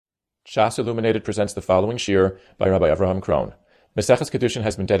Shas Illuminated presents the following shiur by Rabbi Avrohom Krohn. Maseches Kidushin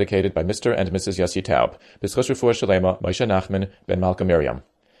has been dedicated by Mr. and Mrs. Yossi Taub, B'schus Refuah Shalema, Moshe Nachman, Ben Malka Miriam.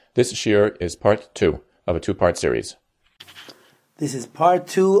 This shiur is part 2 of a 2-part series. This is part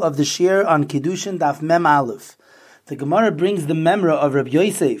 2 of the shiur on Kidushin Daf Mem Aleph. The Gemara brings the memra of Rabbi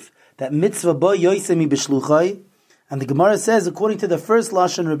Yosef, that mitzvah bo Yosef mi b'shluchai, and the Gemara says, according to the first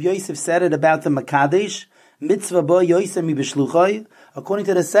lashon, Rabbi Yosef said it about the Makadesh, mitzvah bo Yosef mi b'shluchai. According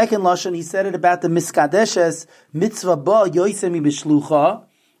to the second lashon, he said it about the Miskadeshes, mitzvah bo Yosef mi b'shlucha.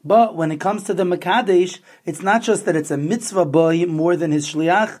 But when it comes to the Makadesh, it's not just that it's a mitzvah boy more than his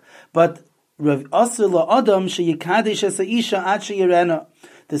shliach, but Rav Asur la'adam sheyikadesh es ha'isha ad sheyirena.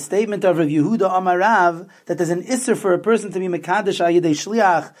 The statement of Rav Yehuda Amarav that there's an isser for a person to be mekadesh al yedei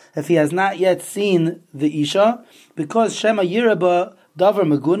shliach if he has not yet seen the isha, because shema yiraba davar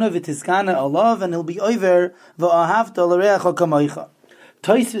meguna v'tiskana alav, and he'll be over v'ahavta l'reacha kamoicha.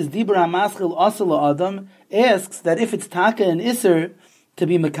 Tosfos Dibur HaMaschil Asur la'adam asks that if it's taka and isser to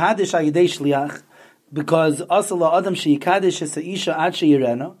be mekadesh al yedei shliach, because Asur la'adam sheyikadesh es ha'isha ad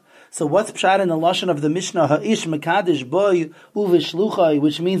sheyirena. So what's pshat in the lashon of the Mishnah, ha'ish mekadesh boy uveshluchai,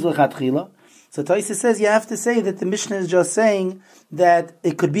 which means lechatchila? So Tosfos says you have to say that the Mishnah is just saying that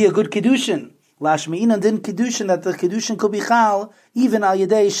it could be a good Kidushin. Lashmi'inan din Kidushin, that the Kidushin could be chal, even al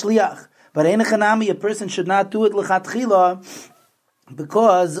yedei shliach. But einachanami, a person should not do it lechatchila,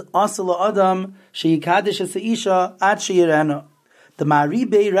 because asur la'adam sheyikadesh es ha'isha ad sheyirena. The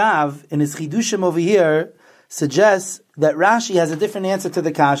Mar'ei Rav, in his Chidushim over here, suggests that Rashi has a different answer to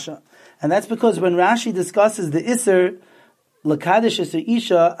the kasha. And that's because when Rashi discusses the Isser, L'kadesh Isser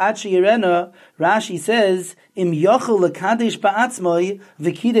Isha, Ad Sheyirena, Rashi says, Im yochel l'kadesh ba'atzmoi,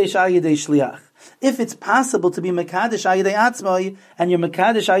 v'kidesh al yedei shliach. If it's possible to be mekadesh al yedei atzmoi, and you're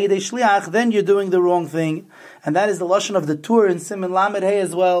mekadesh al yedei shliach, then you're doing the wrong thing. And that is the lashon of the Tur in Siman Lamed Hey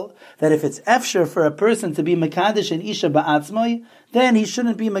as well, that if it's efsher for a person to be mekadesh in Isha ba'atzmoi, then he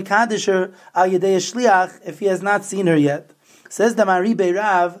shouldn't be mekadesher al yedei shliach if he has not seen her yet. Says the Mar'ei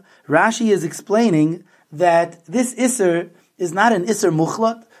Rav, Rashi is explaining that this Isser is not an Isser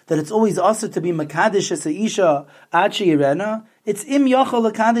muchlat, that it's always also to be mekadesh as a isha ad sheyirena. It's im yochel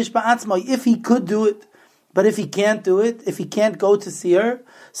l'kadesh ba'atzmai, if he could do it. But if he can't do it, if he can't go to see her,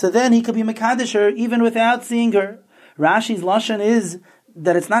 so then he could be mekadesher even without seeing her. Rashi's lashon is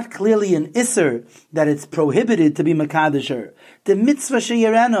that it's not clearly an isser, that it's prohibited to be mekadesher. The mitzvah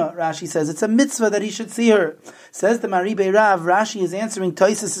sheyirena, Rashi says, it's a mitzvah that he should see her. Says the Mar'ei Rav, Rashi is answering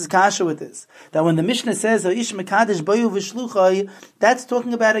Tosfos' kasha with this. That when the Mishnah says, Ha'ish mekadesh boyu v'shluchai, that's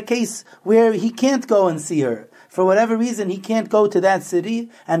talking about a case where he can't go and see her. For whatever reason, he can't go to that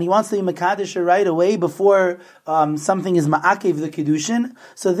city, and he wants to be mekadesh her right away before something is ma'akev the Kidushin.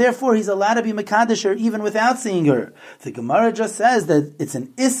 So therefore, he's allowed to be mekadesh her even without seeing her. The Gemara just says that it's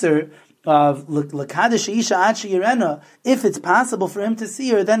an isser of l'kadesh isha ad sheyirena. If it's possible for him to see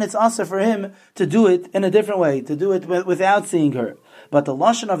her, then it's also for him to do it in a different way, to do it without seeing her. But the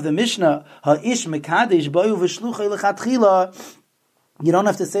lashon of the Mishnah, ha'ish mekadesh boyu v'shluchai l'chatchila, you don't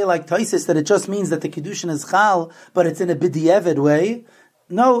have to say like Tosfos that it just means that the Kidushin is chal, but it's in a b'di'evid way.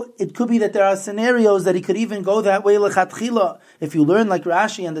 No, it could be that there are scenarios that he could even go that way l'chatchila. If you learn like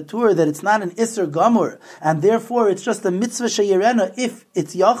Rashi and the Tur that it's not an Isser Gamur, and therefore it's just a mitzvah sheyirena, if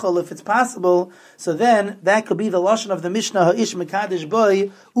it's yachal, if it's possible, so then that could be the lashon of the Mishnah, ha'ish mekadesh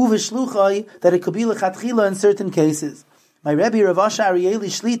boy uveshluchai, that it could be l'chatchila in certain cases. My Rebbe Rav Asher Arieli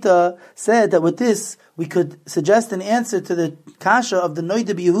Shlita said that with this we could suggest an answer to the kasha of the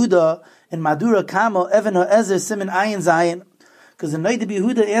Noida Yehuda in Madura Kamo Even HaEzer Siman Ayin Zayin. Because the Noida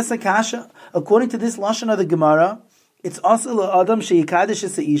Yehuda asks a kasha, according to this lashon of the Gemara, it's also la'adam sheyikadesh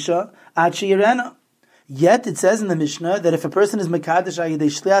es ha'isha ad sheyirena. Yet it says in the Mishnah that if a person is mekadesh al yedei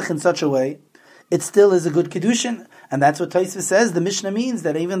shliach in such a way, it still is a good Kidushin. And that's what Tosfos says. The Mishnah means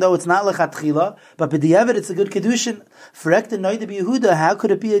that even though it's not lechatchila, but b'di'evet it's a good Kidushin. Frek and Noida Yehuda, how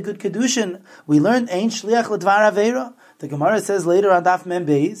could it be a good Kidushin? We learned ein shliach l'dvar aveira. The Gemara says later on Daf Mem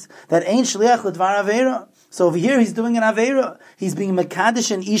Beis that ein shliach l'dvar aveira. So over here he's doing an aveira. He's being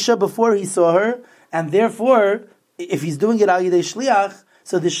mekadesh in Isha before he saw her, and therefore, if he's doing it al yedei shliach,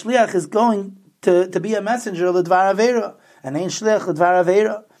 so the shliach is going to be a messenger l'dvar aveira. And ein shliach l'dvar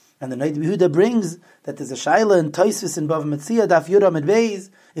aveira. And the Noida Yehuda brings that there's a shaila in Tosfos in Bava Metzia Daf Yura Mid Beis.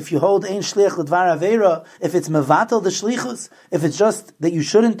 If you hold ein shliach l'dvar aveira, if it's mevatel the shlichus, if it's just that you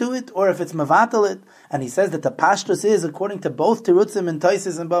shouldn't do it, or if it's mevatel it, and he says that the pashtus is according to both Terutzim and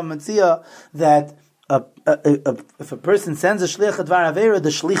Tosfos and Bava Metzia that if a person sends a shliach a dvar avera, the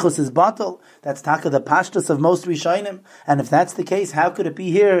shlichus is batal. That's taka the pashtus of most rishonim. And if that's the case, how could it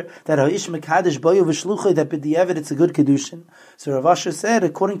be here that ha'ish mekadesh boyu v'shluchay that b'di'evet it's a good kedushin? So Rav Asher said,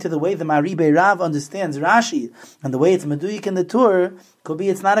 according to the way the Mar'ei Rav understands Rashi and the way it's meduyik in the Tur, could be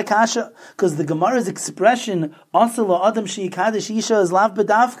it's not a kasha, because the Gemara's expression asala adam sheikadesh isha is lav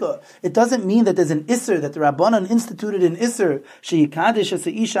bedavka. It doesn't mean that there's an isser that the Rabbanan instituted an isser sheikadesh as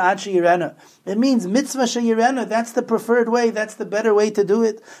a isha ad sheyirena. It means mitzvah sheyirena. That's the preferred way. That's the better way to do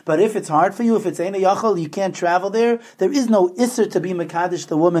it. But if it's hard for you, if it's eina yachal, you can't travel there. There is no isser to be mekadesh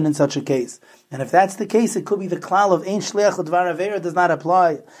the woman in such a case. And if that's the case, it could be the klal of ein shliach l'dvar avera does not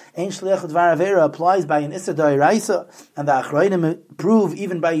apply. Ein shliach l'dvar avera applies by an isser d'oraisa, and the achrayim prove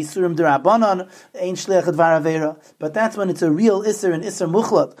even by yisurim d'Rabbanan ein shliach l'dvar avera. But that's when it's a real isser, an isser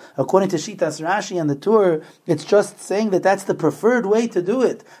muchlat. According to Shitas Rashi and the Tur, it's just saying that that's the preferred way to do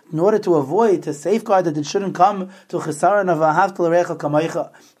it in order to avoid, to safeguard that it shouldn't come to chesaron of ahavta l'recha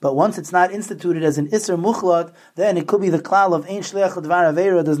kamaycha. But once it's not instituted as an isser muchlat, then it could be the klal of ein shliach l'dvar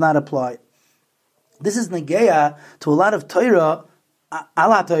avera does not apply. This is negeya to a lot of Torah,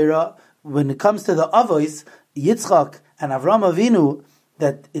 ala Torah, when it comes to the Avos, Yitzchak and Avram Avinu,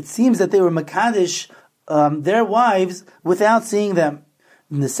 that it seems that they were Mekadesh their wives without seeing them.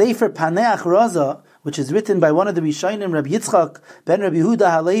 In the Sefer Paneach Raza, which is written by one of the Rishonim, Rabbi Yitzchak ben Rabbi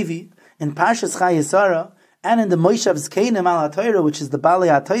Yehuda Halevi, in Parshas Chayesara, and in the Moshav's Keinim ala Torah, which is the Balei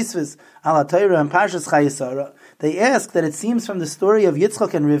HaTosfos ala Torah and Parshas Chayesara, they ask that it seems from the story of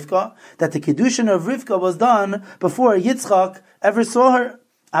Yitzchak and Rivka that the Kidushin of Rivka was done before Yitzchak ever saw her.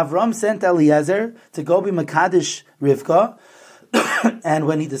 Avram sent Eliezer to go be Mekadesh Rivka, and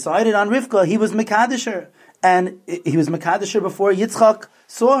when he decided on Rivka, he was Mekadesh her. And he was Mekadesh her before Yitzchak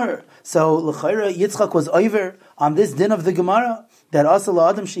saw her. So, l'chayra, Yitzchak was over on this din of the Gemara, that asal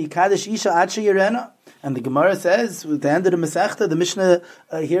adam sheikadesh isha ad sheyirena. And the Gemara says, at the end of the Masechta, the Mishnah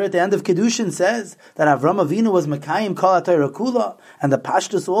here at the end of Kidushin says that Avram Avinu was Mekayim Kol HaTorah Kula, and the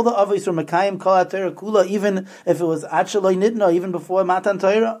Pashtus, all the Avos were Mekayim Kol HaTorah Kula, even if it was Ad Shaloi Nitna, even before Matan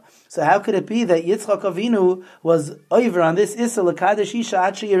Torah. So how could it be that Yitzchak Avinu was over on this Issa L'Kadesh Isha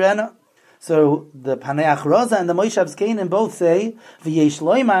Ad Sheyirena? So the Paneach Raza and the Moshav's Keinim both say, V'yesh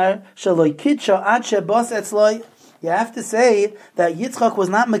loymar shaloi kitsha ad shebos etzloi. You have to say that Yitzchak was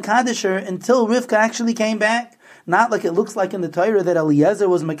not Mekadesher until Rivka actually came back. Not like it looks like in the Torah that Eliezer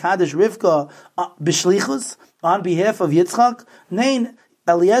was Mekadesh Rivka b'shlichus on behalf of Yitzchak. Nein,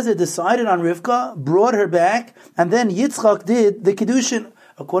 Eliezer decided on Rivka, brought her back, and then Yitzchak did the Kidushin.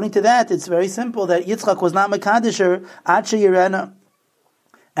 According to that, it's very simple that Yitzchak was not Mekadesher ad sheyirena.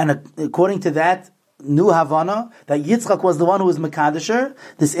 And according to that new Havana, that Yitzchak was the one who was Mekadesher,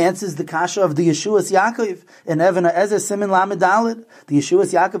 this answers the kasha of the Yeshuas Yaakov in Evana Ezer Simin Lamed Daled. The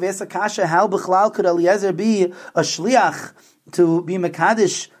Yeshuas Yaakov asks a kasha, how b'chlal could Eliezer be a shliach to be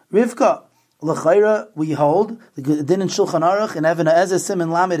Mekadesh Rivka? L'chayra, we hold the din in Shulchan Aruch in Evana Ezer Simin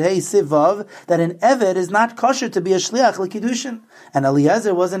Lamed Hey Sivav that an Eved is not kosher to be a shliach l'Kiddushin, and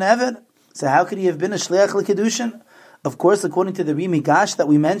Eliezer was an Eved. So how could he have been a shliach l'Kiddushin? Of course, according to the Rimigash that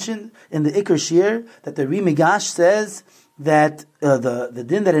we mentioned in the Iker Shir, that the Rimigash says that the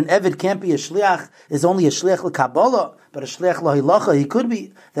din that an Eved can't be a shliach is only a shliach l'Kabbalah, but a shliach l'Hilacha he could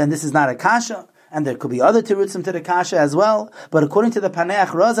be, then this is not a kasha. And there could be other tirutzim to the kasha as well. But according to the Paneach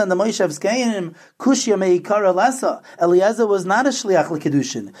Raza and the Moshav's Keinim, Kushya meikara lesa, Eliezer was not a shliach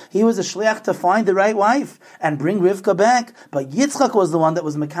l'Kiddushin. He was a shliach to find the right wife and bring Rivka back. But Yitzchak was the one that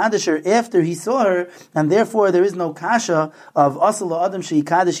was Mekadesher after he saw her, and therefore there is no kasha of asal adam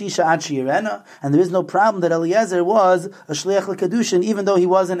sheikadesh isha ad sheyirena, and there is no problem that Eliezer was a shliach l'Kiddushin even though he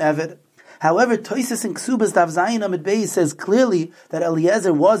was an Eved. However, Toises in Ksubas Daf Zayin Amid Beis says clearly that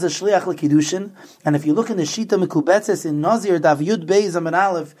Eliezer was a shliach l'Kiddushin, and if you look in the Shita Mekubetzes in Nazir Daf Yud Beis Amid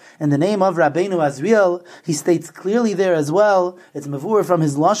Aleph in the name of Rabbeinu Azriel, he states clearly there as well. It's mavur from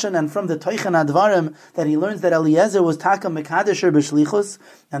his lashon and from the Toichen Advarim that he learns that Eliezer was Taka Mekadesher b'shlichus,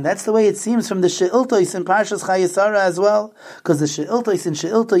 and that's the way it seems from the She'iltos in Parshas Chayesara as well, because the She'iltos in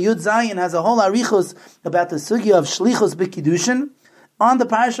She'ilta Yud Zayin has a whole arichus about the sugya of shlichus b'Kiddushin on the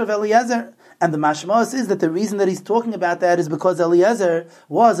parish of Eliezer. And the mashmos is that the reason that he's talking about that is because Eliezer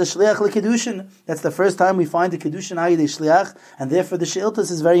was a shliach l'Kiddushin. That's the first time we find the Kiddushin ayidei shliach, and therefore the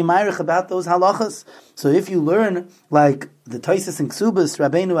She'iltos is very ma'arich about those halachas. So if you learn, like the Toises and Ksubas,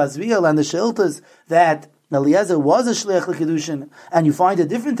 Rabbeinu Azriel, and the She'iltos, that Eliezer was a shliach l'Kiddushin, and you find a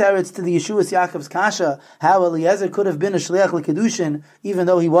different teretz to the Yeshuas Yaakov's kasha, how Eliezer could have been a shliach l'Kiddushin, even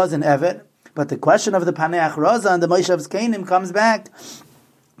though he was an Eved. But the question of the Paneach Raza and the Moshav's Keinim comes back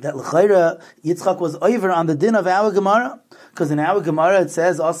that l'chayra Yitzchak was over on the din of our Gemara, Because in our Gemara it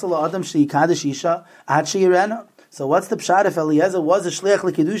says, Asala Adam Sheikadish Isha Ad Sheirena. So what's the pshat if Eliezer was a shliach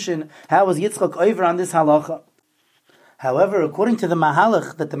lekidushin? How was Yitzchak over on this halacha? However, according to the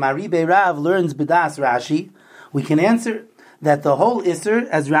Mahalach that the Mar'ei Rav learns B'das Rashi, we can answer that the whole Isser,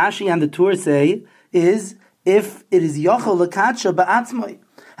 as Rashi and the Tur say, is if it is Yochel Lakatsha Ba'atzmai.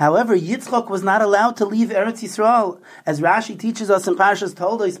 However, Yitzchak was not allowed to leave Eretz Yisrael, as Rashi teaches us in Parshas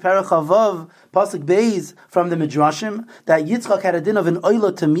Toldos, Perach Havav, Pasuk Beis, from the Midrashim, that Yitzchak had a din of an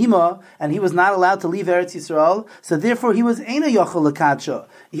Oila Tamima, and he was not allowed to leave Eretz Yisrael, so therefore he was Eina Yochel Lakatsha.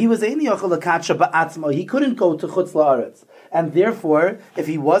 He was Eina Yochel Lakatsha Ba'atzma. He couldn't go to Chutz La'aretz. And therefore, if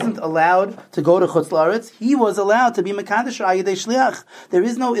he wasn't allowed to go to Chutz La'aretz, he was allowed to be Mekadesh Ayidei Shliach. There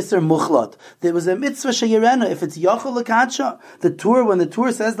is no Isser Muchlat. There was a mitzvah Sheyirena. If it's Yochel Lakatsha, when the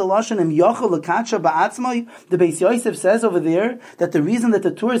Tur says the Lashon Im Yochel Lakatsha Ba'atzmai, the Beis Yosef says over there that the reason that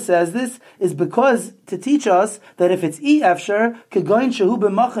the Tur says this is because to teach us that if it's Efsher, Kegoin Shehu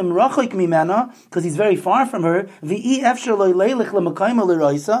B'machim Rachik Mimena, because he's very far from her, V'i Efsher Lo Leilich L'Makayma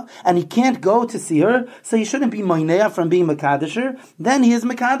L'Roisa, and he can't go to see her, so he shouldn't be Moinea from being Mekadesher, then he is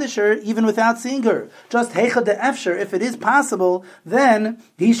Mekadesher even without seeing her. Just Heicha de Efsher, if it is possible, then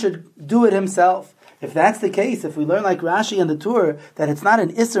he should do it himself. If that's the case, if we learn like Rashi and the Tur, that it's not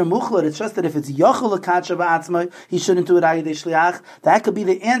an Isser Muchlat, it's just that if it's Yochel Lakatsha Ba'atzmai, he shouldn't do it Ayidei Shliach, that could be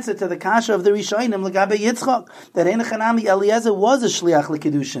the answer to the Kasha of the Rishonim, L'gabe Yitzchak, that Einachanami Eliezer was a Shliach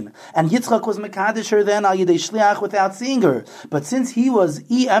L'Kidushin, and Yitzchak was Mekadesh her then Ayidei Shliach without seeing her. But since he was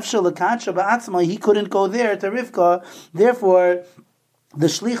Efsher Lakatsha Ba'atzmai, he couldn't go there to Rivka, therefore, the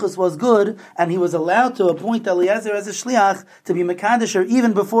shlichus was good, and he was allowed to appoint Eliezer as a shliach to be Mekadesher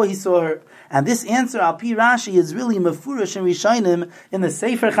even before he saw her. And this answer, Al Pi Rashi, is really mefurish and rishonim in the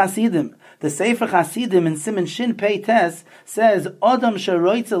Sefer Chasidim. The Sefer Chasidim in Siman Shin Pei Tes says, Adam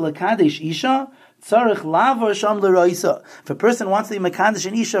sheroitza lekadesh isha, tzarich lavor sham l'roisa. If a person wants to be Mekadesh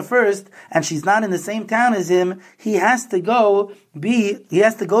an isha first, and she's not in the same town as him, he has to go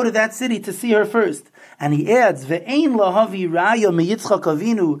to that city to see her first. And he adds, Ve'ein lahavi raya mi Yitzchak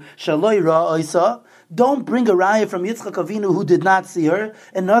Avinu shaloi ra'oisa. Don't bring a raya from Yitzchak Avinu who did not see her.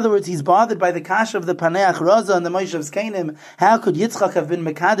 In other words, he's bothered by the kasha of the Paneach Raza and the Moshev Zkenim. How could Yitzchak have been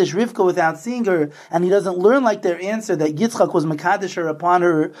Mekadesh Rivka without seeing her? And he doesn't learn like their answer that Yitzchak was Mekadesh her upon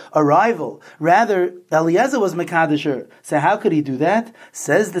her arrival. Rather, Eliezer was Mekadesh her. So how could he do that?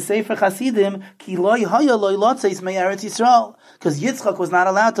 Says the Sefer Chasidim, Ki loy haya loy lotzeis me Eretz Yisrael. Because Yitzchak was not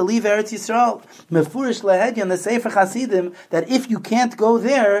allowed to leave Eretz Yisrael. Mefurish lehedya in the Sefer Chasidim that if you can't go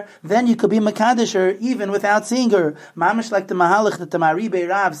there, then you could be Mekadesh her even without seeing her. Mamish like the Mahalach that the Mar'ei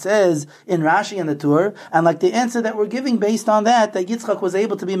Rav says in Rashi and the Tur, and like the answer that we're giving based on that Yitzchak was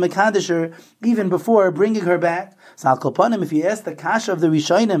able to be Mekadesh her even before bringing her back. So Al Kopanim, if you ask the Kasha of the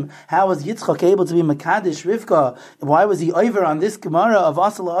Rishonim, how was Yitzchak able to be Mekadesh Rivka? Why was he over on this Gemara of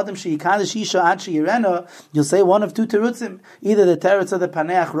Asala Adam Sheikadish Isha Ad Sheirena? You'll say one of two terutzim. Either the teretz of the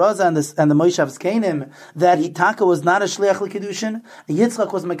Paneach Raza and the Moshev Zkenim, that Hitaka was not a Shliach L'Kidushin,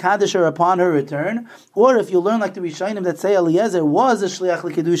 Yitzchak was Mekadesh her upon her return. Or if you learn like the Rishonim that say Eliezer was a Shliach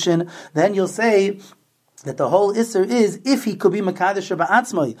L'Kidushin, then you'll say that the whole Isser is, if he could be Mekadesh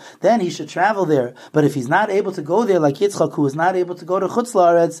Ba'atzmai, then he should travel there. But if he's not able to go there, like Yitzchak, who is not able to go to Chutz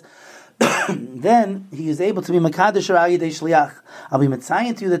La'aretz, then he is able to be Mekadesh Ayidei Shliach. I'll be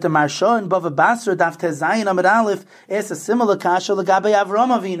mitzayin to you that the Marsha in Bava Basra Daf Tezayin Amud Aleph is a similar kasha l'gabe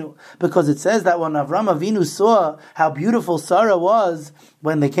Avrohom Avinu, because it says that when Avrohom Avinu saw how beautiful Sarah was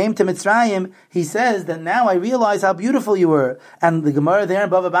when they came to Mitzrayim, he says that now I realize how beautiful you were. And the Gemara there in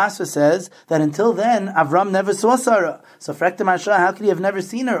Bava Basra says that until then Avram never saw Sarah. So Frekta Marsha, how could he have never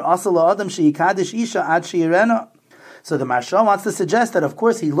seen her? Asala Adam Sheikadish Isha Ad Sheirena. So the Marsha wants to suggest that, of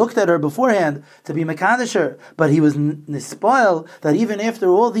course, he looked at her beforehand to be Mekadesher, but he was nispoil that even after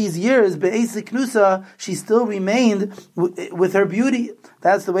all these years, Be'ez Knusa, she still remained with her beauty.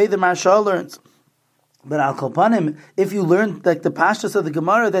 That's the way the Marsha learns. But Al Kolpanim, if you learned like the Pashtus of the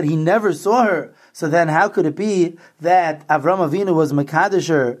Gemara that he never saw her, so then how could it be that Avram Avinu was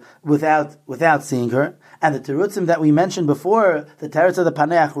Mekadesher without seeing her? And the terutzim that we mentioned before, the teretz of the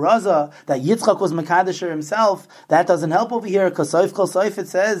Paneach Raza, that Yitzchak was Mekadesher himself, that doesn't help over here, because Soif Kol Soif it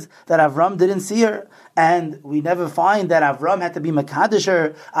says that Avram didn't see her. And we never find that Avram had to be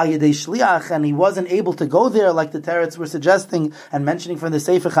Mekadesher al Yedei Shliach, and he wasn't able to go there like the teretz were suggesting and mentioning from the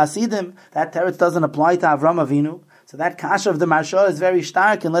Sefer Chasidim. That teretz doesn't apply to Avram Avinu. So that kasha of the Marsha is very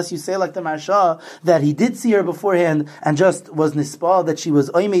stark, unless you say like the Marsha, that he did see her beforehand and just was nispal that she was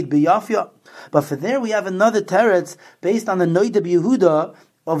oimed b'yafya. But for there we have another teretz based on the Noida B'Yehuda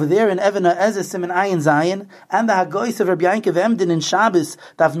over there in Evena Ezes Siman Ayin Zayin, and the Hagois of Rabbi Yankov Emden in Shabbos,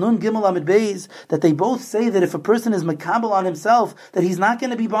 Daf Nun Gimel Amid Beis, that they both say that if a person is makabel on himself, that he's not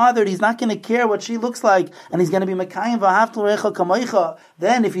going to be bothered, he's not going to care what she looks like, and he's going to be Mekayim V'ahavta L'Recha Kamoicha.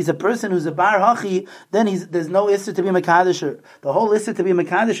 Then if he's a person who's a Bar Hachi, then there's no Isser to be Mekadesher. The whole Isser to be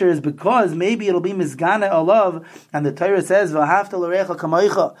Mekadesher is because maybe it'll be Mizgana Olav, and the Torah says V'ahavta L'Recha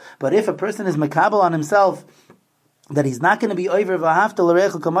Kamoicha. But if a person is makabel on himself, that he's not going to be over v'ahavta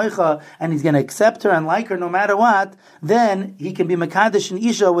l'recha kamoicha, and he's going to accept her and like her no matter what, then he can be mekadesh in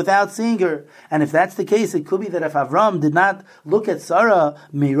Isha without seeing her. And if that's the case, it could be that if Avram did not look at Sarah,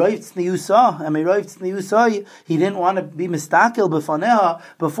 meiroiv tzniusah, and meiroiv tzniusah, he didn't want to be mistakel b'faneha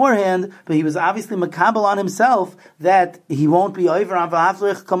beforehand, but he was obviously makabel on himself that he won't be over on v'ahavta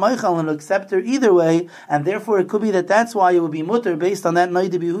l'recha kamoicha and accept her either way, and therefore it could be that that's why it would be mutter based on that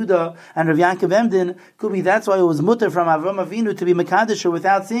Noida B'Yehuda and Rav Yankov Emden. Could be that's why it was mutter from Avram Avinu to be Mekadesh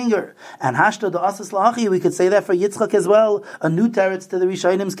without seeing her. And Hashta the Asas Lahachi, we could say that for Yitzchak as well, a new teretz to the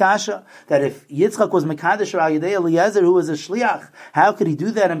Rishonim's Kasha, that if Yitzchak was Mekadesh al Yedei Eliezer, who was a Shliach, how could he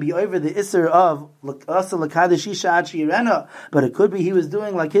do that and be over the Isser of Asa Lekadesh Isha Ad Shirena? But it could be he was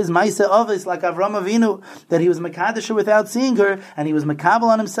doing like his Maisa Ovis, like Avram Avinu, that he was Mekadesh without seeing her, and he was Makabel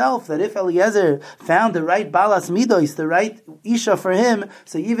on himself, that if Eliezer found the right Balas Midos, the right Isha for him,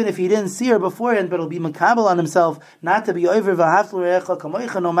 so even if he didn't see her beforehand, but it'll be Makabel on himself, not to be over v'ahavta l'recha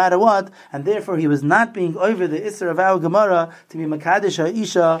kamoicha no matter what, and therefore he was not being over the Isser of our Gemara to be Mekadesh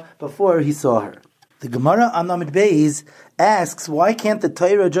Ha'isha before he saw her. The Gemara on Amid Beis asks, why can't the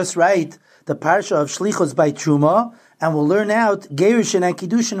Torah just write the Parsha of Shlichus by Truma, and we'll learn out Gerushin and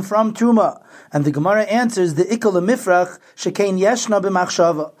Kidushin from Truma? And the Gemara answers, the Ikal Mifrach shekein yeshna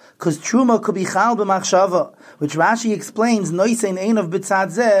b'machshava, because Truma could be chal b'machshava, which Rashi explains, noisein ein of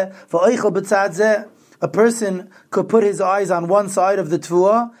b'tzad zeh v'oichel b'tzad zeh. A person could put his eyes on one side of the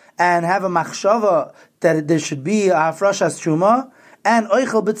tfuah and have a machshava that there should be a hafrashas truma, and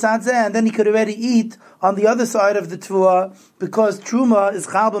oichel b'tzad zeh, and then he could already eat on the other side of the tfuah, because truma is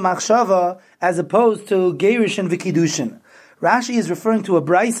chal b'machshava as opposed to gerish and v'kidushin. Rashi is referring to a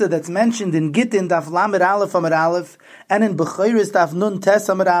brisa that's mentioned in Gittin Daf Lamed Aleph Amud Aleph, and in Bechayris Daf Nun Tes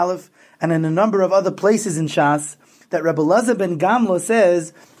Amud Aleph, and in a number of other places in Shas, that Rebbe Elazar ben Gamlo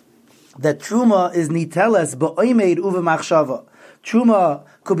says that truma is niteles ba'oimed uve machshava. Truma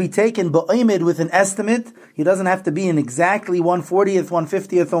could be taken ba'oimed with an estimate. He doesn't have to be in exactly 1/40th,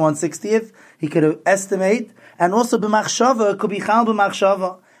 1/50th, or 1/60th. He could estimate. And also b'machshava could be chal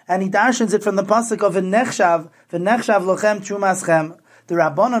b'machshava. And he darshans it from the pasuk of v'nechshav lochem trumaschem. The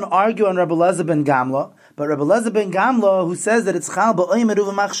Rabbanon argue on Rebbe Elazar ben Gamla, but Rebbe Elazar ben Gamla, who says that it's chal ba'oimed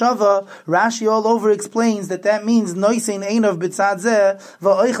uve machshava, Rashi all over explains that means noisein ein of b'tzad zeh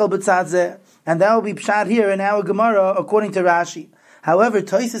v'oichel b'tzad zeh, and that will be pshat here in our Gemara according to Rashi. However,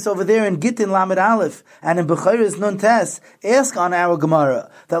 Tosis over there in Gittin Lamed Aleph and in Bechayris Nun Tes ask on our Gemara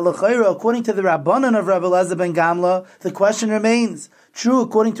that l'chayra, according to the Rabbanon of Rebbe Elazar ben Gamla, the question remains. True,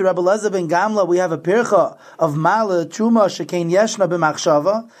 according to Rabbi Elazar ben Gamla, we have a pircha of Mala Truma Shekein Yeshna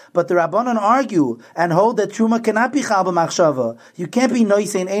b'machshava, but the Rabbanon argue and hold that Truma cannot be chal b'machshava. You can't be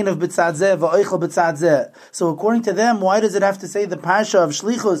noisein ein of b'tzad zeh v'oichel b'tzad zeh. So according to them, why does it have to say the parsha of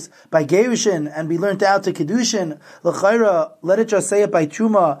Shlichus by Gerushin and be learned out to Kidushin? L'chayra, let it just say it by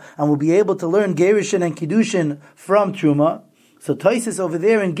Truma, and we'll be able to learn Gerushin and Kidushin from Truma. So Tosis over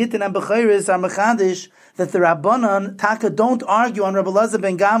there in Gittin and Bechayris are mechadish that the Rabbanon Taka don't argue on Rabbi Elazar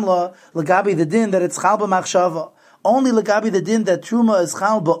ben Gamla Lagabi the din that it's chal b'machshava. Only Lagabi the din that Truma is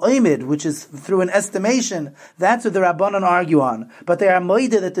chal ba'oimid, which is through an estimation. That's what the Rabbanon argue on. But they are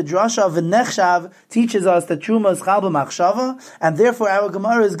moide that the drasha of Nechshav teaches us that Truma is chal b'machshava, and therefore our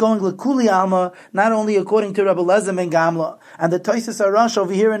Gemara is going lekuli alma, not only according to Rabbi Elazar ben Gamla. And the Tosis Arash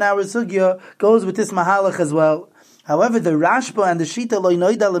over here in our sugya goes with this mahalach as well. However, the Rashba and the Shita Lo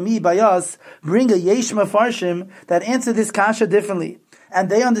Noida Lemi Bayas bring a Yesh Mefarshim that answer this kasha differently. And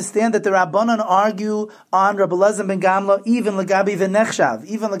they understand that the Rabbanon argue on Rabbi Elazar ben Gamla, even Lagabi v'nechshav,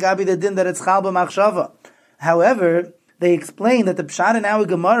 even Lagabi the din that it's chal b'machshava. However, they explain that the pshat in our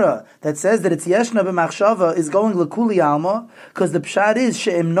Gemara that says that it's yeshna b'machshava is going lekuli alma, because the pshat is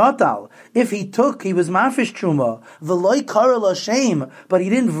she'im notal. If he was mafish truma, v'loi kara l'shem, but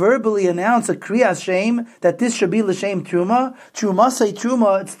he didn't verbally announce a kriyas shem that this should be l'shem truma. Truma say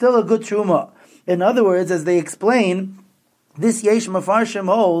truma, it's still a good truma. In other words, as they explain, this yesh mefarshim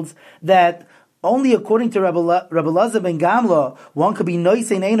holds that Only according to Rabbi Elazar ben Gamla, one could be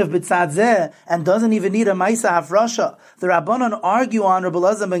noisein ein of b'tzad zeh and doesn't even need a ma'isa hafrasha. The Rabbanon argue on Rabbi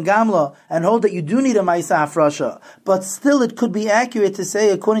Elazar ben Gamla and hold that you do need a ma'isa hafrasha, but still it could be accurate to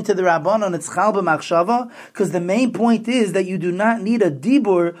say, according to the Rabbanon, it's chal b'machshava, because the main point is that you do not need a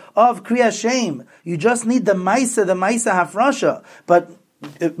dibur of kriyas shem. You just need the ma'isa hafrasha, but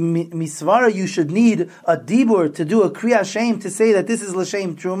misvara, you should need a dibur to do a kriya shem to say that this is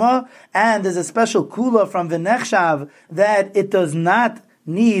l'shem truma, and there's a special kula from the nechshav that it does not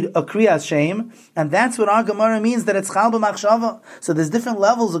need a kriya shem, and that's what our Gemara means, that it's chal b'machshava. So there's different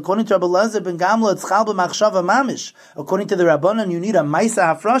levels. According to Rabbi Elazar ben Gamla, it's chal b'machshava mamish. According to the Rabbanan, you need a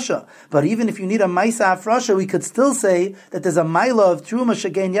ma'isa hafrasha. But even if you need a ma'isa hafrasha, we could still say that there's a maila of truma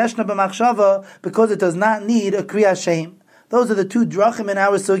shegein yeshna b'machshava because it does not need a kriya shem. Those are the two drachim in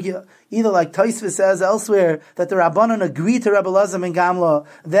our sugya. Either like Tosfos says elsewhere, that the Rabbanon agree to Rabbi Elazar ben Gamla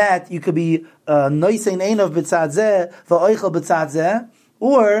that you could be noisein ein of b'tzad zeh v'oichel b'tzad zeh,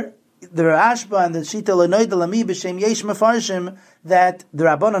 or the Rashba and the Shita L'noi D'Lami b'shem yesh mefarshim that the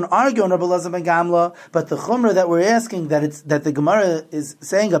Rabbanon argue on Rabbi Elazar ben Gamla, but the chumrah that we're asking, that the Gemara is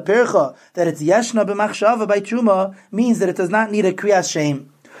saying a pircha that it's yeshna b'machshava by truma, means that it does not need a kriyas shem.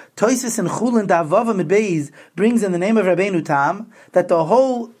 Tosfos in Chulin Da'avava Midbeis brings in the name of Rabbeinu Tam that the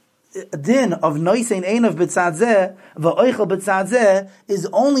whole din of noisein ein of b'tzad zeh v'oichel b'tzad zeh is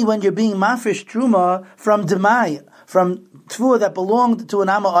only when you're being mafresh truma from demai, from tvua that belonged to an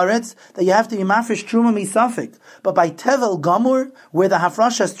Am Haaretz, that you have to be mafresh truma misafik. But by tevel gamur, where the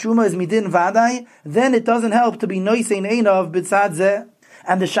hafrashas truma is midin vadai, then it doesn't help to be noisein ein of b'tzad zeh.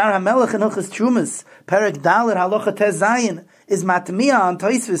 And the Shar HaMelech in Hilchos Trumas, Perek Dalet Halacha Tez Zayin, is matmiya on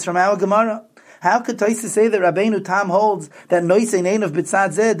Tosfos from our Gemara. How could Tosfos say that Rabbeinu Tam holds that noisein ein of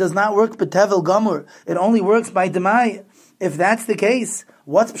b'tzad zeh does not work b'tevel gamur? It only works by demai. If that's the case,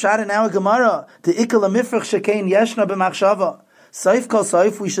 what's pshat in our Gemara? The ikal amifrach shekein yeshna b'machshava. Saif kol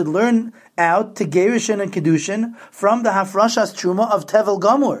saif, we should learn out to Gerushin and Kidushin from the hafrashas truma of tevel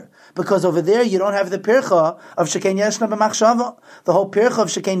gamur. Because over there you don't have the pircha of shekein yeshna b'machshava. The whole pircha of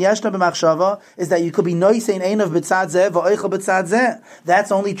shekein yeshna b'machshava is that you could be noisein ein of b'tzad zeh v'oichel b'tzad zeh.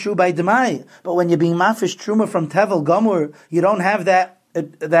 That's only true by demai. But when you're being mafish truma from tevel gamur, you don't have that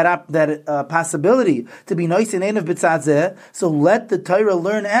possibility to be noisein ein of b'tzad zeh. So let the Torah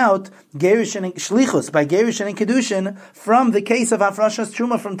learn out gerushin and shlichus by gerushin and kedushin from the case of hafrashas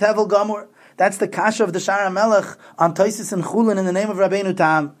truma from tevel gamur. That's the kasha of the Shar HaMelech on Tosfos and Chulin in the name of Rabbeinu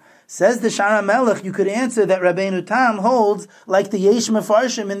Tam. Says the Shar HaMelech, you could answer that Rabbeinu Tam holds, like the Yesh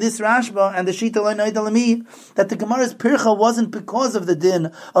Mefarshim in this Rashba and the Shita L'noi D'Lami, that the Gemara's pircha wasn't because of the din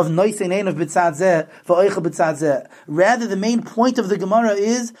of noisein ein of b'tzad zeh v'oichel b'tzad zeh. Rather, the main point of the Gemara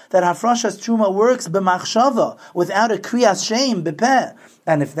is that hafrashas truma works b'machshava, without a kriyas shem b'peh.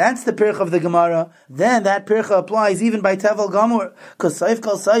 And if that's the pircha of the Gemara, then that pircha applies even by tevel gamur. Because saif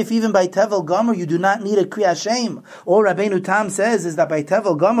kol saif, even by tevel gamur, you do not need a kriyas shem. All Rabbeinu Tam says is that by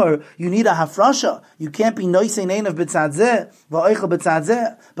tevel gamur, you need a hafrasha. You can't be noisein ein of b'tzad zeh v'oichel b'tzad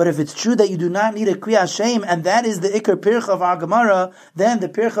zeh. But if it's true that you do not need a kriyas shem, and that is the ikar pircha of our Gemara, then the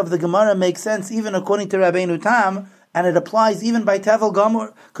pircha of the Gemara makes sense even according to Rabbeinu Tam, and it applies even by tevel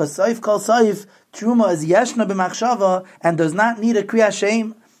gamur. Because saif kol saif, truma is yeshna b'machshava and does not need a kriyas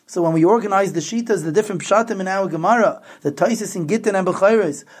shem. So when we organize the shitas, the different pshatim in our Gemara, the Tosfos in Gittin and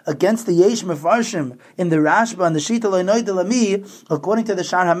Bechayros, against the Yesh Mefarshim in the Rashba and the Shita L'noi D'Lami, according to the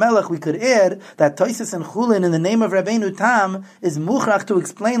Shar HaMelech, we could add that Tosfos and Chulin in the name of Rabbeinu Tam is muchrach to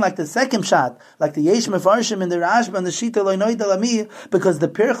explain like the second pshat, like the Yesh Mefarshim in the Rashba and the Shita L'noi D'Lami, because the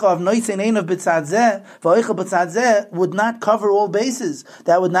pircha of noisein ein of b'tzad zeh v'oichel b'tzad zeh would not cover all bases.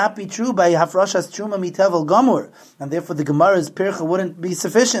 That would not be true by hafrashas truma mitevel gamur, and therefore the Gemara's pircha wouldn't be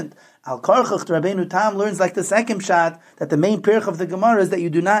sufficient. Al Karchach, Rabbeinu Tam learns like the second pshat that the main pirch of the Gemara is that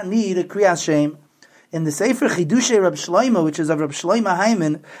you do not need a kriyas shem. In the Sefer Kidushin Rab Shlomo, which is of Rab Shlomo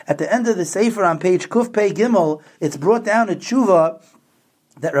Hyman, at the end of the Sefer on page Kuf Pei Gimel, it's brought down a tshuva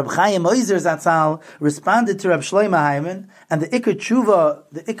that Rab Chaim Oizer Zatzal responded to Rab Shlomo Hyman, and the ikar tshuva,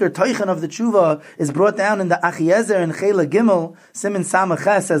 the ikar toichen of the tshuva, is brought down in the Achiezer and Chela Gimel, Siman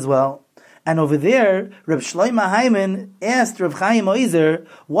Samaches as well. And over there, Reb Shlomo Hyman asked Reb Chaim Oizer,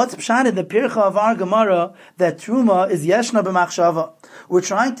 what's pshat in the pircha of our Gemara that truma is yeshna b'machshava? We're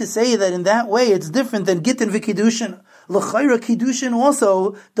trying to say that in that way it's different than Gittin v'Kidushin. L'chayra Kidushin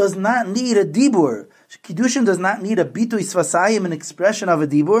also does not need a dibur. Kiddushin does not need a bitui svasayim, an expression of a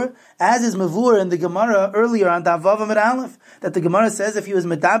dibur, as is mavur in the Gemara earlier on Davav Amid Aleph, that the Gemara says if he was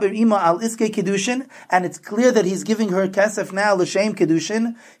medaber ima al iske Kiddushin, and it's clear that he's giving her kesef now l'shem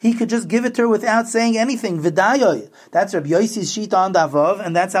Kiddushin, he could just give it to her without saying anything. V'dayoy. That's Rabbi Yossi's shita on Davav,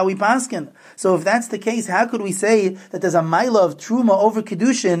 and that's how we paskin. So if that's the case, how could we say that there's a maila of truma over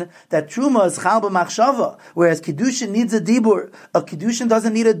Kiddushin, that truma is chal b'machshava, whereas Kiddushin needs a dibur. A Kiddushin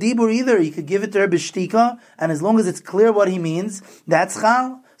doesn't need a dibur either. You could give it to her b'shtika, and as long as it's clear what he means, that's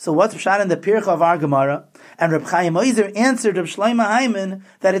chal. So what's pshat in the pircha of our Gemara? And Reb Chaim Oizer answered Reb Shlomo Hyman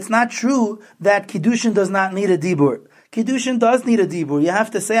that it's not true that Kiddushin does not need a dibur. Kiddushin does need a dibur. You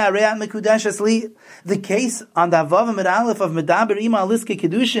have to say Areat Mekudeshes Li. The case on the Avav Amid Aleph of Medaber Ima Aliske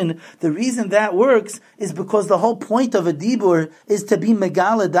Kiddushin, the reason that works is because the whole point of a dibur is to be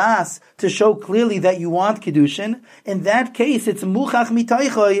Megala Das, to show clearly that you want Kiddushin. In that case, it's Muchach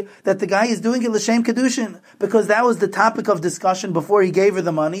Mitaychoy that the guy is doing it L'Shem Kiddushin, because that was the topic of discussion before he gave her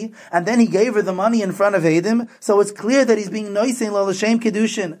the money, and then he gave her the money in front of Eidim, so it's clear that he's being Noisin L'Shem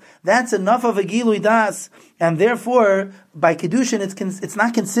Kiddushin. That's enough of a Gilui Das, and therefore, by Kiddushin, it's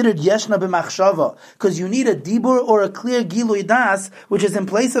not considered Yeshna b'machshava, because you need a dibur or a clear Gilui Das, which is in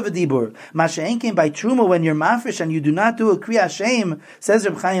place of a dibur. Masha'enkein by Truma, when you're mafresh and you do not do a Kriya Shem, says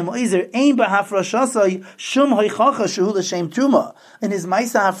Reb Chaim Oizer, Ein b'hafrashasai shum hoichacha shehu l'shem Truma. In his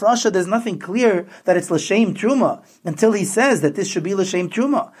Maisa Hafrasha, there's nothing clear that it's l'shem Truma, until he says that this should be l'shem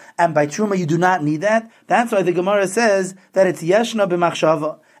Truma. And by Truma, you do not need that. That's why the Gemara says that it's Yeshna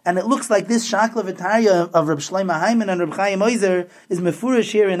b'machshava. And it looks like this Shakla V'Tarya of Reb Shlomo Hyman and Reb Chaim Oizer is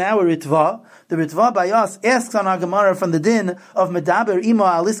mefurish here in our Ritva. The Ritva by us asks on our Gemara from the din of Medaber Ima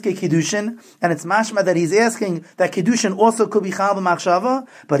Aliske Kiddushin, and it's mashma that he's asking that Kiddushin also could be Chal B'Machshava,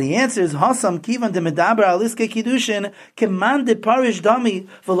 but he answers, Hasam Kivan de Medaber Aliske Kiddushin Keman de Parish Dami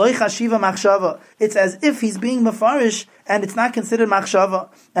V'loi Chashiva Machshava. It's as if he's being mefarish and it's not considered machshava.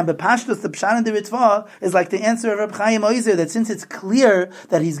 And bepashtus, the pshat in the Ritva is like the answer of Reb Chaim Oizer, that since it's clear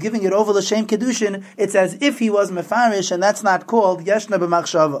that he's giving it over l'shem Kiddushin, it's as if he was mefarish, and that's not called yeshna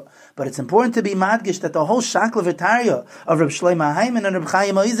b'machshava. But it's important to be madgish that the whole shakla v'tarya of Reb Shlomo Hyman and Reb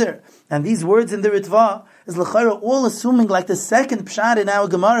Chaim Oizer, and these words in the Ritva, is l'chayra all assuming like the second pshat in our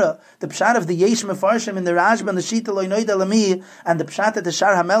Gemara, the pshat of the Yesh Mefarshim in the Rashba and the Shita Lo Noida Lami, and the pshat that the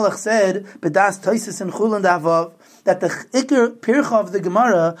Shar HaMelech said, B'das Toises and Chulun Davav, that the Iker Pircha of the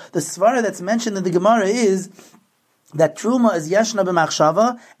Gemara, the Svara that's mentioned in the Gemara is that Truma is Yeshna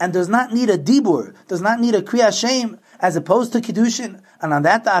b'machshava and does not need a dibur, does not need a Kriya Shem, as opposed to Kiddushin. And on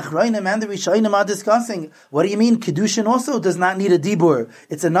that the Achroinim and the Rishonim are discussing, what do you mean Kiddushin also does not need a dibur?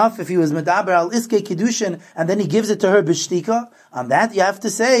 It's enough if he was Medaber al Iske Kiddushin and then he gives it to her b'shtika. On that you have to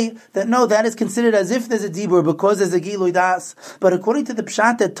say that no, that is considered as if there's a dibur because there's a Gilui Das. But according to the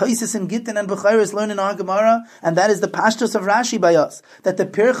pshat that Toises and Gittin and Bechairis learn in our Gemara, and that is the pashtus of Rashi by us, that the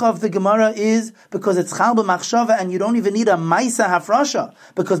pircha of the Gemara is because it's Chal b'machshava and you don't even need a Maisa Hafrasha,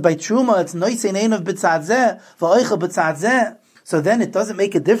 because by Truma it's Noisein Ein of B'tzadzeh v'oicha B'tzadzeh. So then it doesn't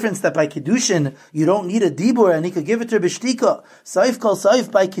make a difference that by Kiddushin you don't need a dibur and he could give it to b'shtika. Saif kol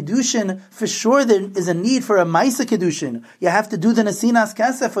saif, by Kiddushin for sure there is a need for a Maisa Kiddushin. You have to do the Nesinas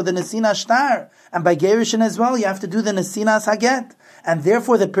Kesef or the Nesinas Shtar. And by Gerishin as well you have to do the Nesinas Haget. And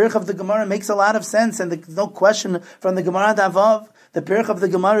therefore the Pirch of the Gemara makes a lot of sense, and there's no question from the Gemara Davav. The Pirch of the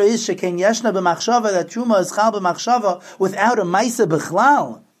Gemara is Sheken Yeshna b'machshava, that Truma is Chal b'machshava without a Maisa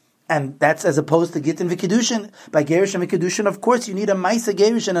B'chlal. And that's as opposed to Gittin v'Kiddushin. By Gerish and v'Kiddushin, of course, you need a Maisa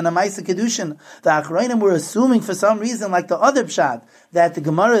Gerishin and a Maisa Kiddushin. The Achrayim were assuming for some reason, like the other Pshat, that the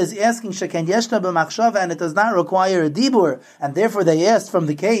Gemara is asking Sheken Yeshna b'machshava and it does not require a Dibur. And therefore they asked from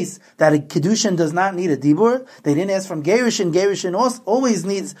the case that a Kiddushin does not need a Dibur. They didn't ask from Gerishin. Gerishin always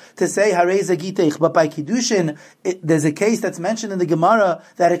needs to say Harei Zagiteich. But by Kiddushin, there's a case that's mentioned in the Gemara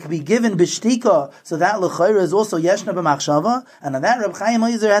that it could be given b'shtika. So that L'chayra is also Yeshna b'machshava. And on that Reb Chaim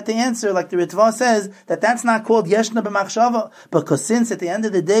Oizer had to answer, like the Ritva says, that that's not called Yeshna b'machshava, because since at the end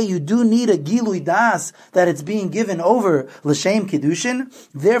of the day you do need a Gilui Das that it's being given over L'shem Kiddushin,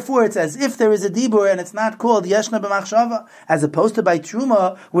 therefore it's as if there is a Dibur and it's not called Yeshna b'machshava, as opposed to by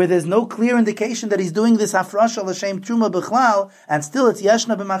Truma, where there's no clear indication that he's doing this Hafrasha L'shem Truma B'chlal, and still it's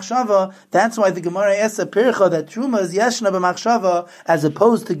Yeshna b'machshava. That's why the Gemara asks a Pircha that Truma is Yeshna b'machshava as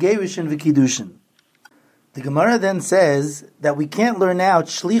opposed to Gerishin v'Kiddushin. The Gemara then says that we can't learn out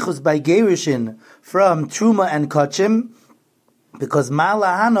Shlichus by Gerishin from Truma and Kachim, because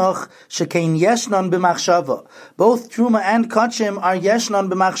Ma'ala Hanoch Shekein Yeshnon b'machshava. Both Truma and Kachim are Yeshnon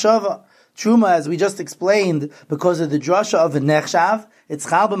b'machshava. Truma, as we just explained, because of the drasha of the nechshav, it's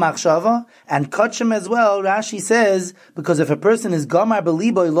chal b'machshava, and kachim as well. Rashi says, because if a person is gamar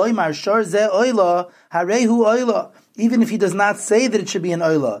b'liboy loymar shor ze oila, harehu oila. Even if he does not say that it should be an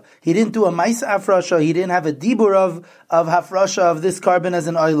oila, he didn't do a maisa hafrasha, he didn't have a dibur of hafrasha of this carbon as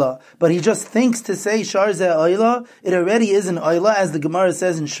an oila, but he just thinks to say shor ze oila, it already is an oila, as the Gemara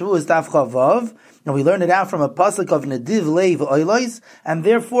says in Shavuos Daf Chavav. And we learn it out from a pasuk of Nediv Leiv Oilois, and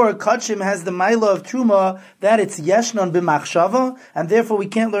therefore Kachim has the Maila of Truma that it's Yeshnon b'machshava, and therefore we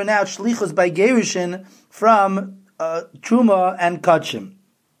can't learn out Shlichus by Gerushin from Truma and Kachim.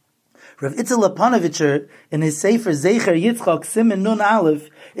 Rav Itzel Lapanovitcher, in his Sefer Zecher Yitzchak Simen Nun Aleph,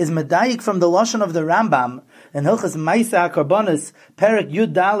 is medayik from the Lashon of the Rambam, in Hilchas Maisa HaKarbonos, Perek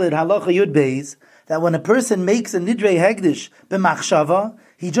Yud Daled Halacha Yud Beis, that when a person makes a Nidrei Hegdish b'machshava,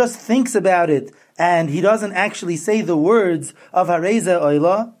 he just thinks about it, and he doesn't actually say the words of Hareza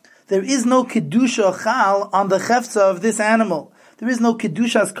Oila, there is no Kedusha Chal on the Chefza of this animal. There is no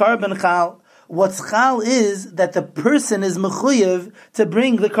Kedusha's carbon Chal. What's Chal is that the person is Mechuyev to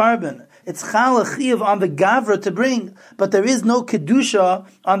bring the carbon. It's Chal Achiyev on the Gavra to bring, but there is no Kedusha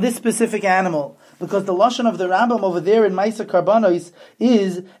on this specific animal. Because the Lashon of the Rambam over there in Maisa Karbanos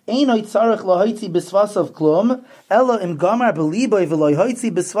is Einoi tzarech lahoitzi b'svasav klum, ela im gamar b'liboy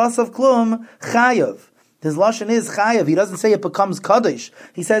v'lohoitzi b'svasav klum chayav. His Lashon is chayav. He doesn't say it becomes kaddish.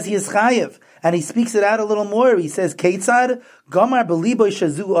 He says he is chayav. And he speaks it out a little more. He says, Keitzad, gamar b'liboy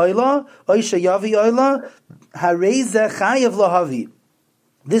shazu oila, oy shayavi oila, hareza chayav lahavi.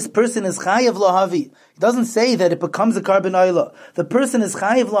 This person is chayav lahavi. He doesn't say that it becomes a carbon oila. The person is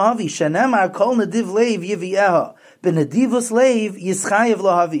chayav lahavi. Shenemar kol nediv leiv yivieha. Benedivus leiv yischayav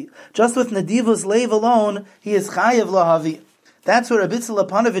lahavi. Just with nedivus leiv alone, he is chayav lahavi. That's where Rabbi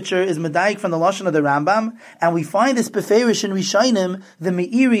Lapanovitcher is medayik from the Lashon of the Rambam, and we find this beferish in Rishainim. The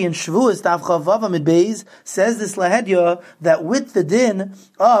Meiri in Shavuos Daf Chavav Amid Beis says this lahedya that with the din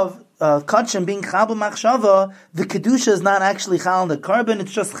of Kachim being chal b'machshava, the kedusha is not actually chal on the carbon;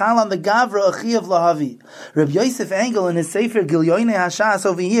 it's just chal on the gavra achiyav lahavi. Rabbi Yosef Engel in his Sefer Gilyoinei Hashas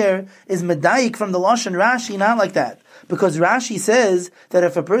over here is medayik from the Lashon Rashi, not like that. Because Rashi says that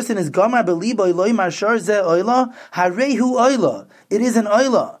if a person is gamar b'liboy loymar shor ze oila, harehu oila. It is an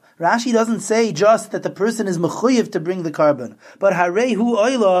oila. Rashi doesn't say just that the person is mechuyev to bring the carbon, but harehu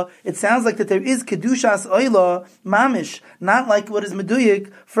oila, it sounds like that there is kedushas oila mamish, not like what is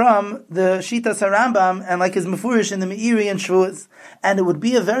meduyik from the Shitas HaRambam and like his mefurish in the Meiri and Shavuos. And it would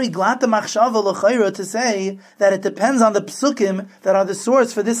be a very glata machshava l'chayra to say that it depends on the psukim that are the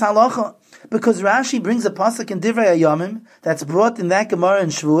source for this halacha. Because Rashi brings a pasuk in Divrei Hayamim that's brought in that Gemara in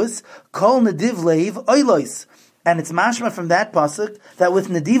Shavuos, Kol Nediv Leiv Oilois. And it's mashma from that pasuk that with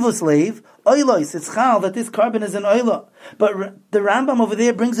Nedivus Leiv, Oilois, it's chal that this carbon is an oila. But the Rambam over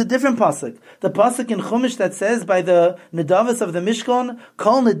there brings a different pasuk. The pasuk in Chumash that says by the Nedavas of the Mishkan,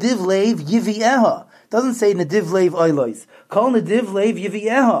 Kol Nediv Leiv Yivieha. Doesn't say Nediv Leiv Oilois. Kol Nediv Leiv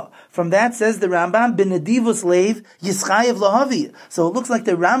Yivieha. From that says the Rambam, Benedivus Leiv Yischayev Lahavi. So it looks like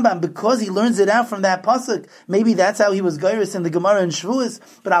the Rambam, because he learns it out from that pasuk, maybe that's how he was geiris in the Gemara and Shavuos,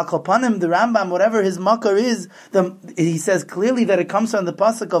 but Al Kopanim, the Rambam, whatever his makar is, he says clearly that it comes from the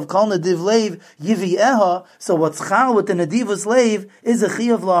pasuk of Kol Nediv Leiv Yivieha, so what's chal with the Nedivus Leiv is a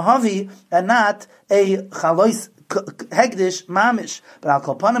Chiyav Lahavi, and not a Chalois Hegdish mamish. But Al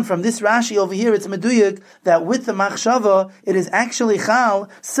Kolpanim, from this Rashi over here, it's meduyik that with the machshava it is actually chal,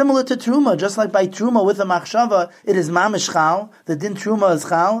 similar to truma. Just like by truma with the machshava it is mamish chal. The din truma is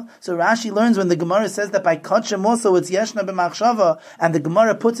chal. So Rashi learns when the Gemara says that by kachim also it's yeshna b'machshava, and the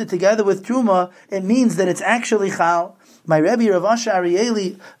Gemara puts it together with truma, it means that it's actually chal. My Rebbe Rav Asher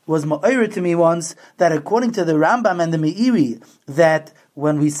Arieli was ma'orer to me once that according to the Rambam and the Meiri, that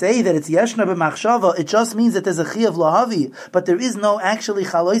when we say that it's yeshna b'machshava, it just means that there's a chiyav lahavi, but there is no actually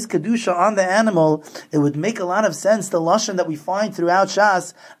chalois kedusha on the animal. It would make a lot of sense, the lashon that we find throughout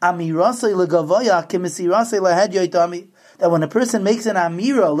Shas, amirasei legavoya kemisirasei lahedyoitami. That when a person makes an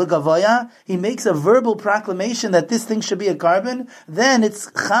amira legavoya, he makes a verbal proclamation that this thing should be a carbon, then it's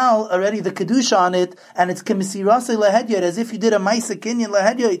chal already the kedusha on it, and it's kemisirasei lahedyot, as if you did a ma'aseh kinyan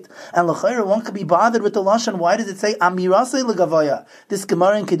lahedyot. And l'chayra, one could be bothered with the lashon. Why does it say amirasei legavoya? This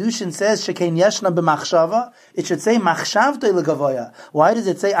Gemara in Kidushin says shekein yeshna b'machshava. It should say machshavtei legavoya. Why does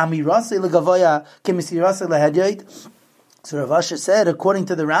it say amirasei legavoya kemisirasei lahedyot? So Rav Asher said, according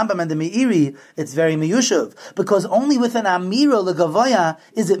to the Rambam and the Meiri, it's very miyushav, because only with an amira legavoya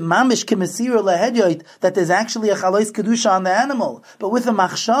is it mamish k'mesira lehedyoit that there's actually a chalois kedusha on the animal. But with a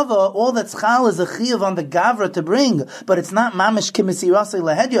machshava, all that's chal is a chiyuv on the gavra to bring, but it's not mamish k'mesirase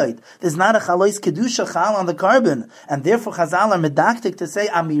lehedyoit. There's not a chalois kedusha chal on the carbon, and therefore Chazal are medaktik to say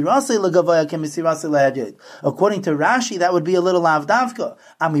amirase legavoya k'mesirase lehedyoit. According to Rashi, that would be a little avdavka.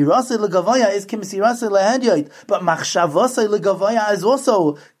 Amirase legavoya is k'mesirase lehedyoit, but machshavos legavoya is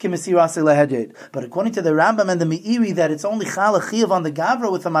also kimisirase lehedid. But according to the Rambam and the Meiri, that it's only chal chiyav on the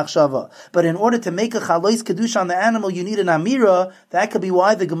gavra with a machshava. But in order to make a chalois kedusha on the animal, you need an amira. That could be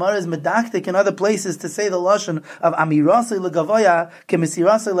why the Gemara is medaktik in other places to say the lashon of amirase legavoya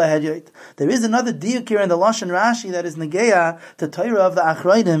kimisirase lehedid. There is another diuk here in the lashon Rashi that is negeya to Torah of the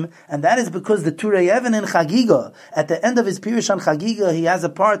Achroidim, and that is because the Turei Even in Chagiga, at the end of his Pirush on Chagiga, he has a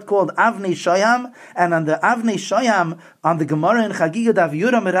part called Avnei Shoyam, and on the Avnei Shoyam, on the Gemara in Chagiga Dav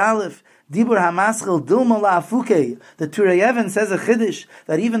Yura Mir Aleph, Dibur Hamaschel Dilma La'afuke, the Turei Even says a chiddush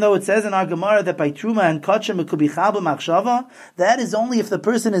that even though it says in our Gemara that by Truma and Kachim it could be Chal b'machshava, that is only if the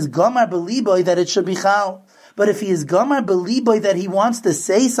person is Gamar b'liboy that it should be Chal. But if he is Gamar b'liboy that he wants to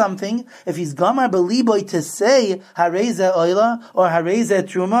say something, if he's Gamar b'liboy to say Hareze Oila or Hareze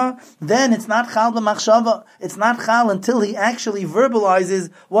Truma, then it's not Chal b'machshava. It's not Chal until he actually verbalizes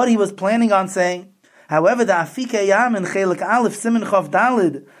what he was planning on saying. However, the Afike Yam in Chelik Aleph Siman Chav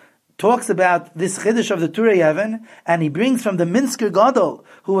Dalid talks about this chiddush of the Turei Even, and he brings from the Minsker Gadol,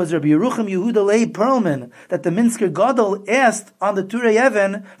 who was Rabbi Yerucham Yehuda Leib Perlman, that the Minsker Gadol asked on the Turei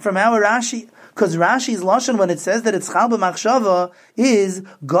Even from our Rashi. Because Rashi's lashon, when it says that it's chal b'machshava, is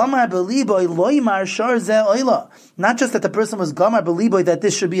gamar b'liboy loymar shar ze oila. Not just that the person was gamar b'liboy that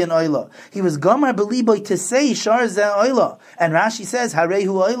this should be an oila. He was gamar b'liboy to say shar ze oila. And Rashi says harehu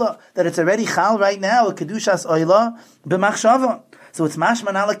oila, that it's already chal right now, a kedushas oila b'machshava. So it's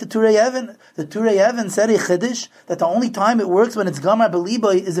mashma not like the Turei Even. The Turei Even said a chiddush that the only time it works when it's gamar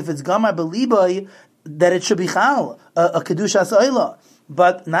b'liboy is if it's gamar b'liboy that it should be chal, a kedushas oila.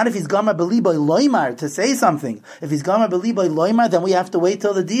 But not if he's Gamar B'liboy Loimar to say something. If he's Gamar B'liboy Loimar, then we have to wait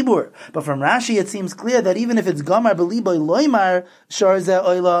till the Dibur. But from Rashi, it seems clear that even if it's Gamar B'liboy Loimar, Shar Zeh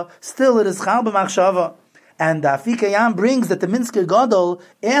Oila, still it is Chal B'machshava. And the Afikayam brings that the Minsker Gadol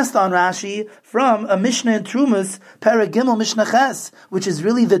asked on Rashi from a Mishnah in Trumas, Paragimel Mishnah Ches, which is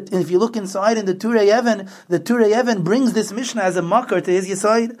really if you look inside in the Turei Even brings this Mishnah as a makar to his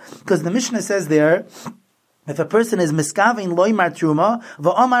Yesod, because the Mishnah says there, if a person is miskavin loymar truma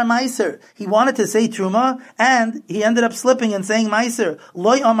v'omar meiser, he wanted to say truma and he ended up slipping and saying meiser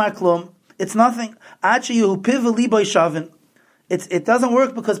loy omar klum. It's nothing. Achayu piv liboy shavin. It doesn't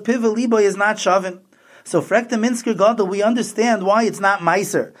work because piv liboy is not shavin. So Frekta Minsker Gadol, we understand why it's not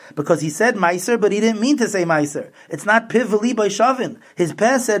meiser, because he said meiser, but he didn't mean to say meiser. It's not piv liboy shavin. His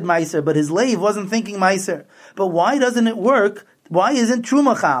peh said meiser, but his leiv wasn't thinking meiser. But why doesn't it work? Why isn't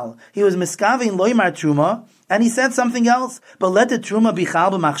truma chal? He was miskavin loymar truma, and he said something else. But let the truma be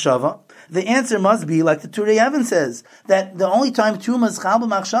chal b'machshava. The answer must be like the Turei Even says, that the only time truma is chal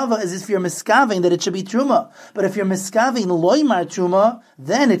b'machshava is if you're miskavin that it should be truma. But if you're miskavin loymar truma,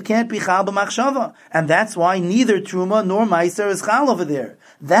 then it can't be chal b'machshava, and that's why neither truma nor meiser is chal over there.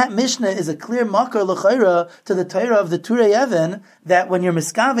 That Mishnah is a clear makar l'chayra to the Torah of the Turei Even, that when you're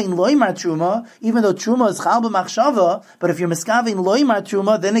miskavin loymar truma, even though truma is chal b'machshava, but if you're miskavin loymar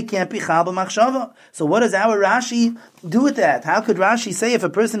truma, then it can't be chal b'machshava. So what does our Rashi do with that? How could Rashi say if a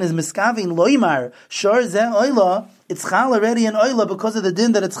person is miskavin loymar shor ze oila, it's chal already in oila because of the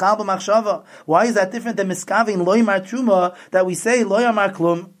din that it's chal b'machshava? Why is that different than miskavin loymar truma that we say loyamar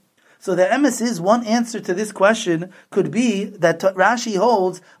klum? So the emes is, one answer to this question could be that Rashi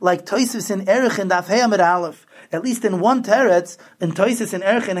holds like Toisus in Erech and Daf Hei Amid Aleph. At least in one teretz, in Toisus in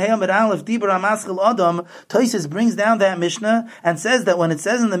Erech and Hei Amid Aleph, Dibur HaMaschil Adam, Toisus brings down that Mishnah and says that when it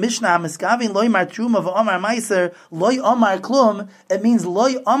says in the Mishnah, Miskavin loy mar truma v'omar meiser, loy omar klum, it means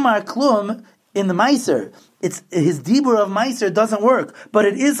loy omar klum in the meiser. It's his Dibur of meiser doesn't work, but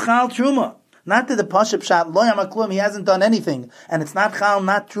it is chal truma. Not that the Pashup Shat, Lo Yamaklum, he hasn't done anything. And it's not Chal,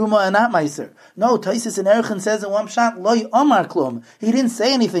 not Truma, and not Meiser. No, Taisis in Erchin says in one Shat, Lo Yamar Klum. He didn't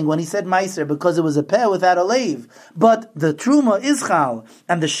say anything when he said Meiser, because it was a pair without a lave. But the Truma is Chal.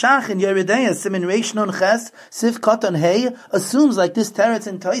 And the Shach in Yeridea, Simin Reish Nun Ches, Sif Katan Hey, assumes like this Teretz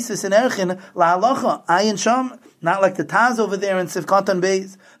in Taisis in Erchin, La Halacha, Ayin Sham. Not like the Taz over there in Sivkatan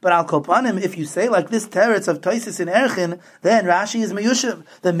Beis. But Al Kopanim, if you say like this teretz of Toisis in Erchin, then Rashi is Meyushav.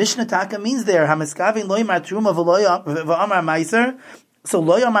 The Mishnah Taka means there, Hamiskavin loy mar truma v'amar meiser. So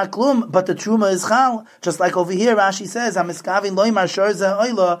loy amar klum, but the truma is chal. Just like over here, Rashi says, Hamiskavin loy mar shor ze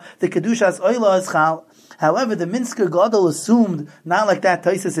oila, the kedushas oila is chal. However, the Minsker Gadol assumed not like that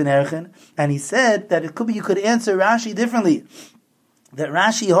Taisus in Erchen, and he said that it could be you could answer Rashi differently. That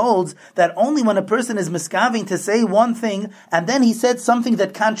Rashi holds that only when a person is miskaving to say one thing and then he said something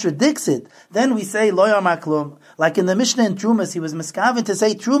that contradicts it, then we say lo yamar klum. Like in the Mishnah in Trumas, he was miskaving to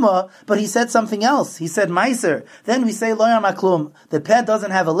say Truma, but he said something else. He said Meiser. Then we say lo yamar klum. The peh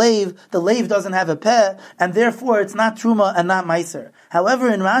doesn't have a lave, the lave doesn't have a peh, and therefore it's not Truma and not Meiser. However,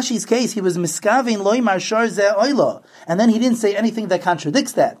 in Rashi's case, he was miskaving lo yamar shar ze oila, and then he didn't say anything that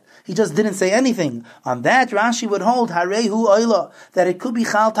contradicts that. He just didn't say anything. On that, Rashi would hold harehu oila, that it could be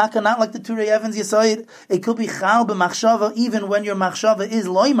chal taka, not like the Turei Evan's Yisoid. It could be chal b'machshava, even when your machshava is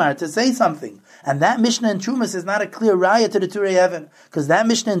loymar, to say something. And that Mishnah in Trumas is not a clear raya to the Turei Evan, because that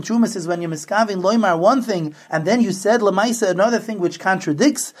Mishnah in Trumas is when you're miskaving loymar one thing, and then you said lemaisa another thing which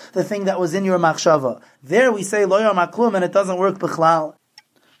contradicts the thing that was in your machshava. There we say lo yamar klum, and it doesn't work b'chlal.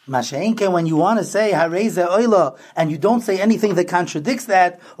 Masha'enke, when you want to say hareze oila and you don't say anything that contradicts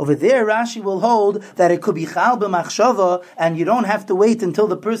that, over there Rashi will hold that it could be chal b'machshava and you don't have to wait until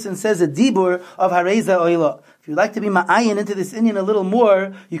the person says a dibur of hareze oila. If you'd like to be ma'ayin into this Indian a little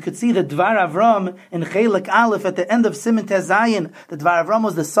more, you could see the Dvar Avram in Chelek Aleph at the end of Siman Tezayin. The Dvar Avram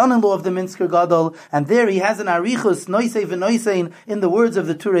was the son-in-law of the Minsker Gadol, and there he has an arichus, noisei v'noisein, in the words of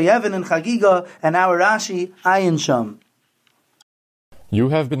the Turei Even and Chagiga, and our Rashi, Ayin Sham. You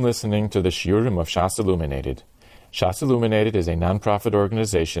have been listening to the Shiurim of Shas Illuminated. Shas Illuminated is a non-profit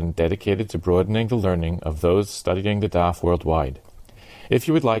organization dedicated to broadening the learning of those studying the Daf worldwide. If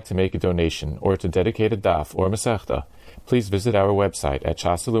you would like to make a donation or to dedicate a Daf or Masechta, please visit our website at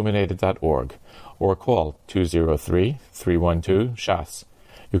shasilluminated.org or call 203-312-SHAS.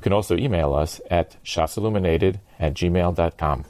 You can also email us at shasilluminated@gmail.com.